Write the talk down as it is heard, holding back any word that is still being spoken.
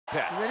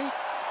Pets. Ready?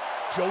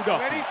 Joe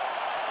Duffy. Ready?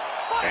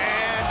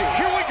 And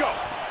here we go.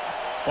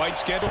 Fight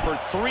scheduled for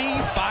 3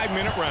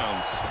 5-minute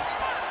rounds.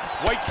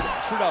 White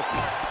trunks for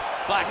Duffy.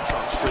 Black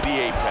trunks for the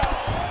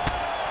Apex.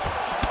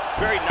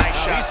 Very nice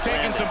shot. He's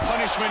taking some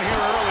punishment here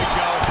early,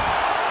 Joe.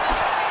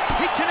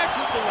 He connects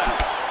with the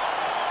left.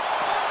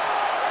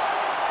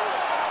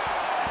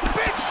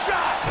 Big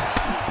shot!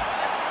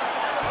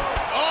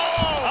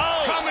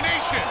 Oh!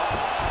 Combination!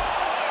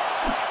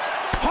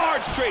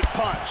 Hard straight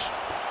punch.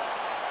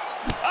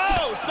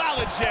 Oh,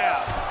 solid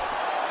jab.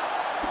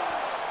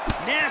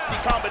 Nasty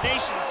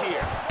combinations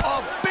here.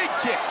 Oh, big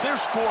kicks. They're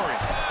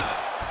scoring.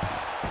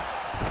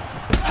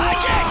 High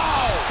kick.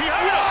 He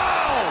hurt him.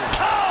 Wow!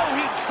 Oh,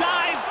 he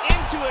dives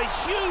into a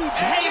huge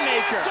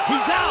haymaker.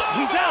 He's out.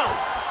 He's out.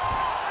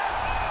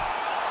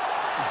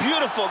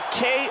 Beautiful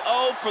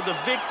KO for the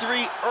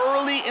victory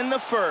early in the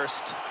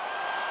first.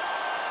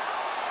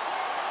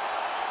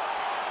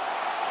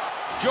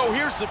 Joe,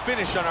 here's the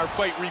finish on our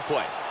fight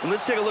replay. And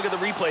let's take a look at the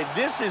replay.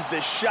 This is the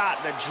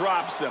shot that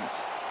drops him.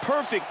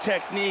 Perfect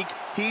technique.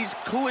 He's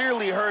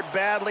clearly hurt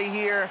badly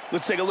here.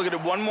 Let's take a look at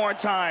it one more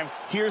time.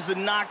 Here's the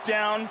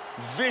knockdown.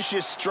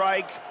 Vicious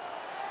strike.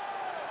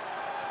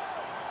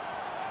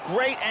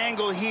 Great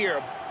angle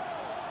here.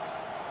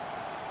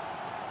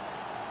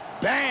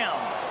 Bam!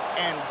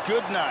 And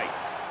good night.